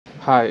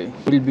Hi,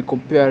 we'll be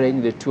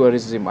comparing the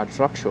tourism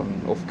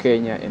attraction of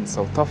Kenya and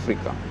South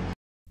Africa.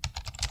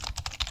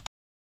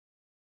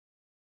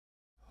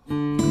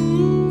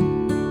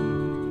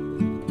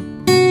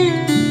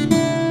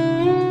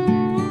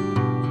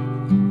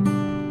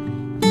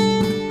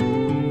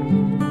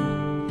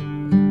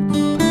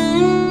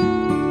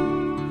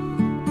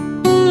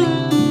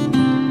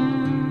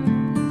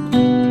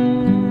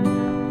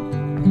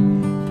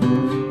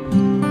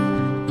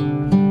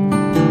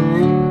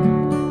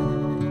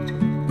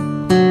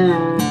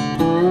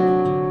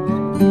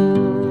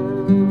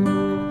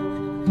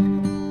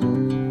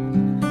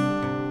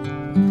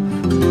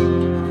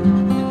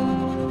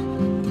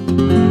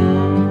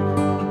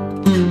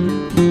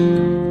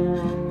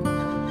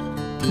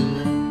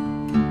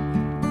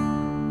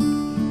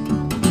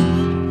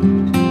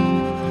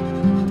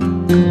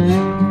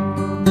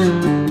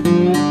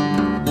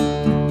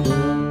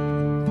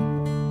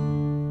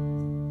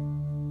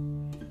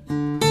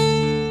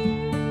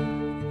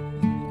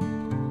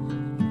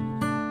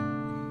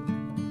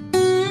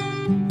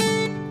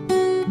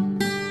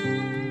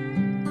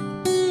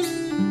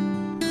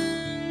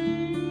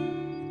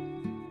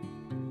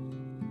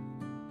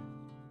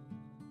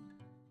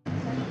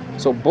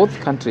 So both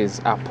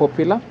countries are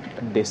popular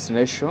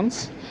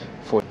destinations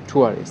for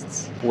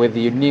tourists with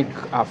unique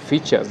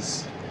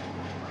features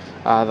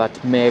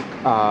that make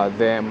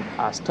them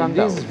stand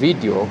out. In this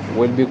video,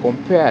 we'll be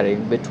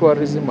comparing the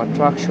tourism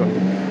attraction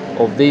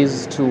of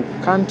these two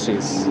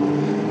countries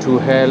to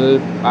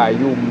help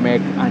you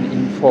make an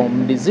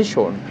informed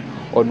decision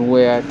on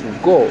where to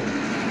go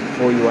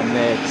for your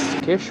next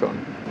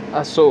vacation.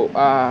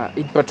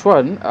 In part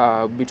one,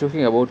 we'll be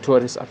talking about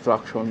tourist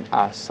attraction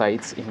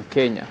sites in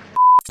Kenya.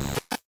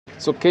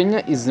 So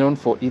Kenya is known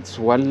for its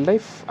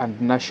wildlife and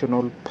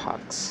national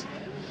parks,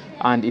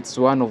 and it's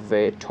one of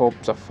the top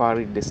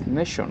safari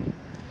destinations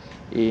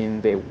in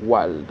the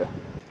world.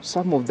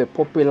 Some of the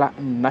popular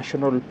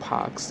national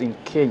parks in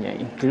Kenya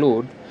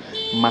include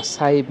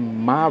Masai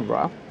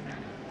Mara,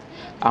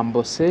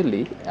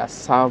 Amboseli,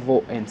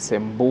 Tsavo, and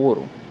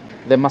Samburu.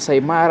 The Masai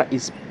Mara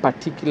is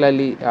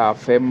particularly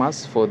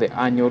famous for the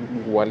annual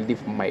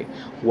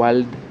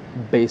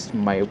world-based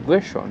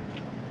migration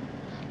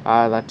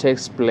that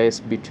takes place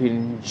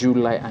between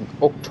July and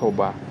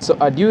October. So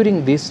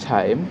during this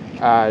time,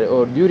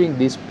 or during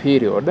this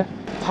period,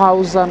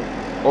 thousands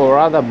or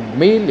rather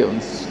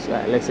millions,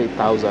 let's say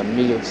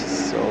millions,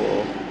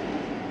 so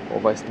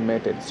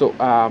overestimated. So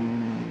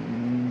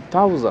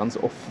thousands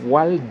of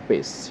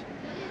wild-based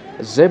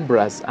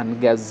zebras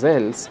and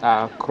gazelles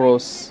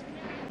cross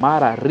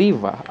Mara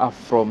River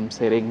from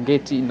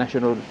Serengeti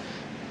National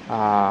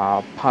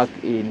Park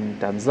in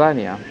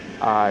Tanzania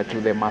to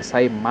the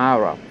Masai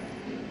Mara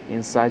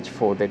in search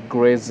for the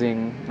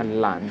grazing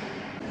land.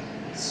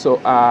 So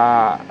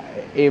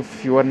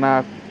if you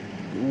wanna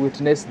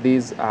witness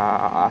this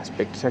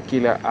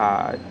spectacular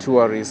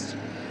tourist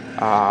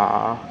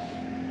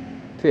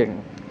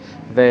thing,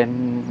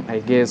 then I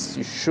guess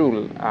you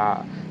should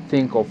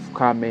think of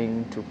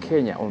coming to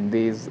Kenya on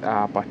this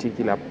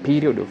particular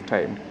period of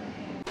time.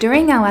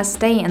 During our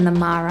stay in the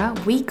Mara,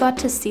 we got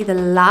to see the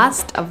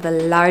last of the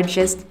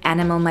largest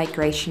animal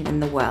migration in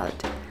the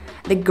world,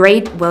 the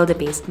Great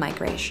Wildebeest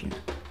Migration.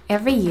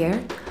 Every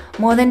year,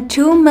 more than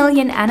 2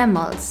 million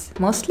animals,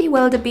 mostly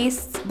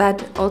wildebeests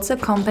but also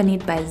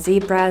accompanied by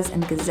zebras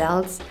and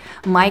gazelles,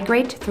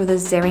 migrate through the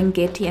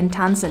Serengeti in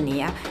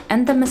Tanzania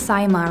and the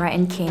Masai Mara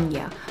in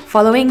Kenya,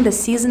 following the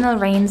seasonal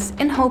rains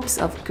in hopes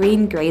of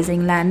green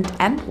grazing land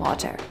and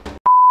water.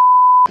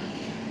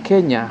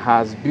 Kenya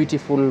has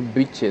beautiful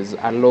beaches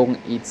along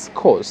its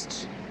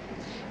coast,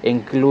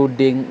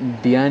 including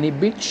Diani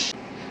Beach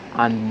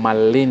and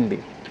Malindi.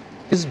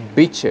 These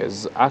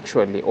beaches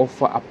actually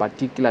offer a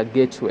particular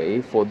gateway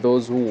for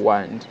those who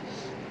want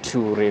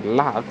to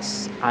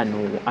relax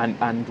and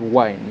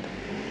unwind.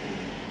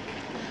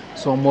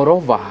 So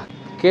moreover,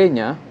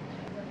 Kenya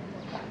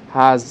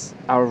has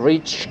a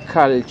rich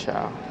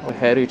culture or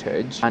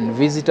heritage, and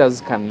visitors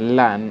can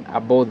learn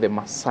about the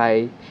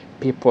Maasai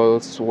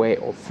people's way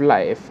of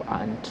life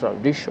and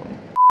tradition.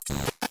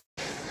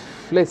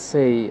 Let's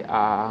say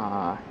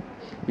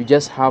you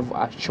just have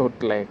a short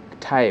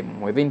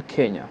time within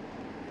Kenya.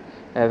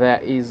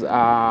 There is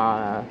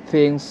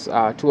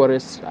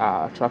tourist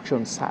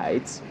attraction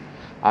sites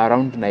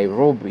around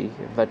Nairobi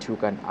that you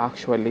can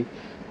actually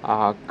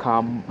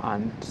come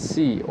and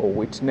see or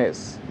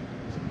witness.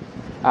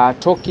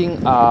 Talking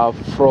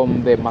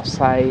from the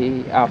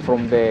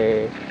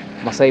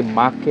Masai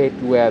Market,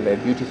 where the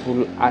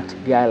beautiful art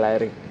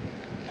gallery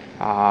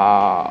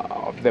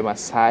of the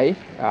Masai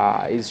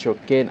is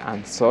showcased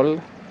and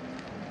sold.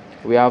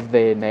 We have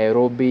the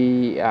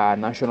Nairobi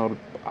National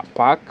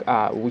Park,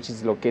 which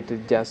is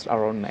located just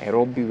around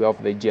Nairobi. We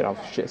have the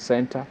Giraffe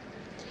Center.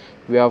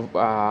 We have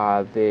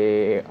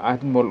the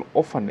Animal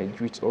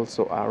Orphanage, which is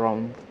also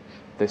around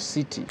the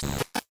city.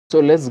 So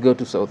let's go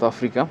to South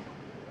Africa.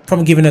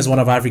 From giving us one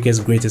of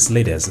Africa's greatest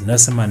leaders,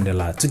 Nelson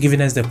Mandela, to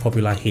giving us the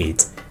popular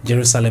hit,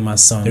 Jerusalem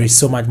as Song, there is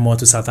so much more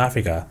to South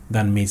Africa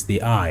than meets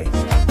the eye.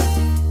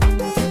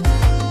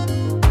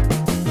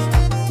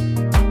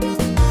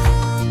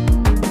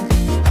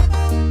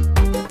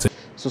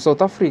 So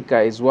South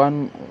Africa is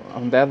one,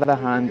 on the other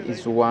hand,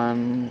 is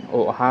one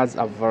or has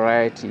a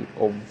variety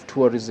of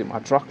tourism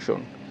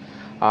attraction,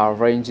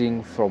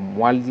 ranging from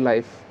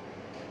wildlife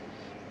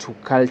to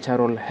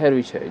cultural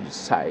heritage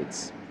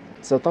sites.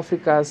 South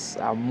Africa's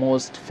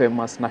most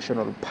famous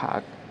national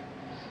park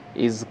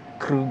is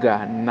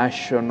Kruger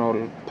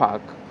National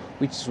Park,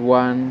 which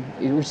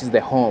is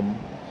the home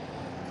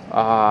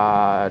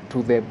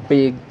to the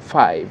big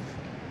five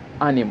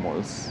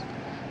animals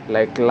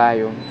like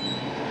lion,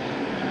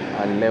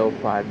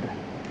 leopard,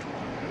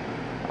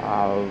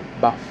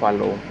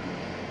 buffalo,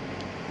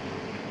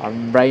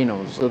 and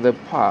rhinos. So the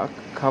park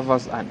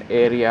covers an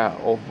area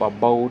of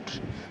about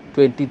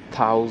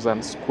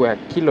 20,000 square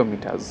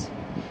kilometers,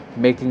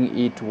 making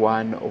it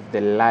one of the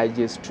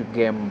largest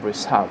game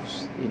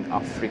reserves in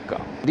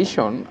Africa. In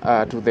addition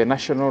to the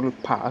national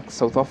park,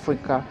 South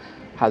Africa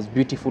has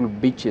beautiful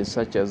beaches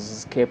such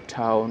as Cape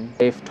Town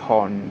Left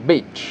Horn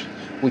Beach,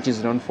 which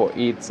is known for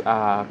its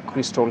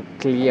crystal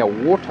clear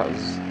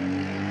waters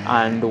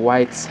and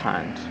white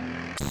sand.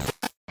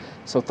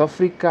 South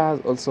Africa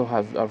also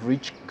has a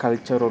rich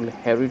cultural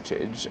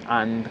heritage,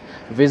 and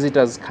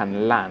visitors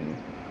can learn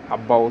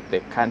about the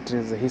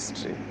country's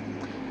history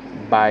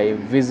by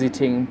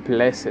visiting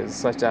places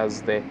such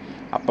as the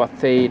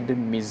Apartheid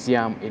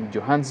Museum in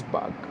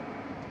Johannesburg,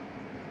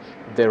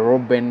 the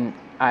Robben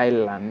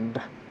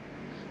Island,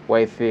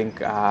 where I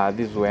think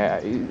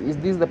is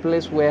this the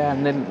place where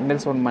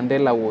Nelson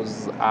Mandela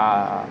was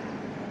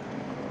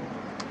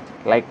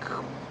like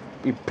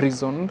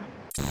imprisoned?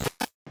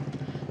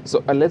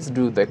 So let's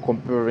do the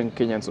comparing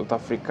Kenya and South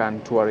African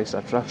tourist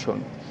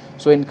attraction.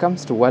 So when it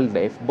comes to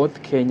wildlife,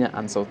 both Kenya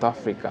and South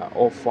Africa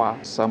offer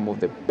some of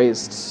the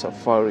best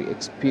safari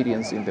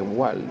experience in the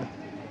world.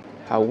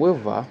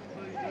 However,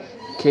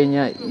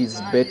 Kenya is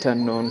better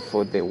known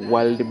for the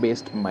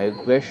wild-based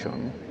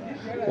migration,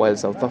 while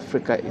South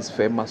Africa is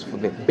famous for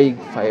the big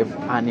five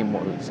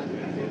animals.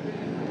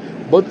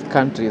 Both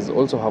countries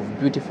also have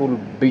beautiful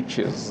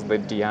beaches, the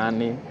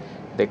Diani,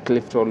 the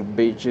Clifton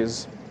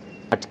beaches,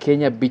 but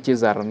Kenya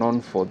beaches are known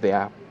for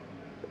their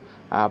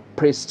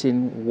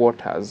pristine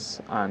waters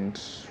and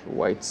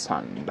white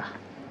sand,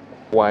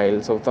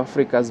 while South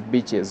Africa's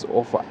beaches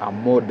offer a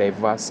more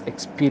diverse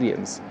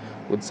experience,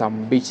 with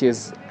some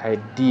beaches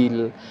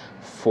ideal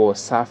for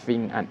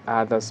surfing and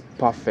others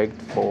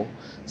perfect for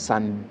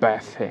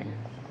sunbathing.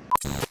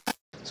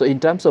 So in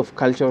terms of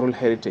cultural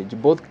heritage,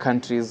 both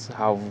countries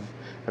have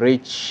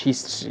rich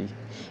history.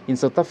 In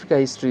South Africa,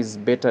 history is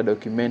better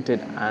documented,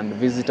 and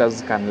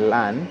visitors can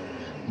learn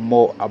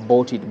more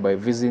about it by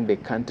visiting the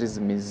country's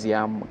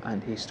museum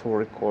and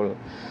historical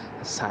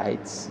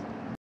sites.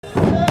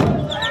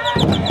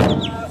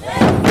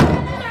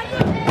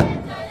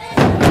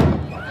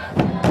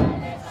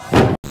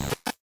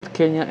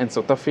 Kenya and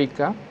South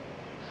Africa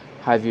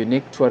have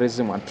unique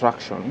tourism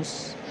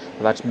attractions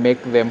that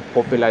make them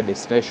popular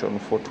destinations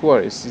for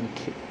tourists.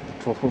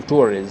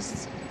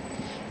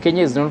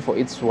 Kenya is known for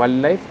its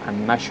wildlife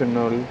and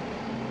national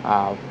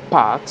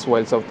parks,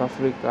 while South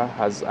Africa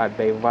has a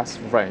diverse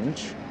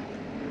range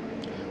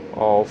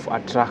of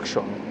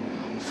attraction,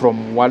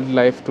 from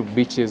wildlife to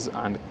beaches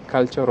and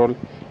cultural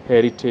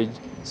heritage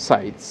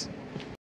sites.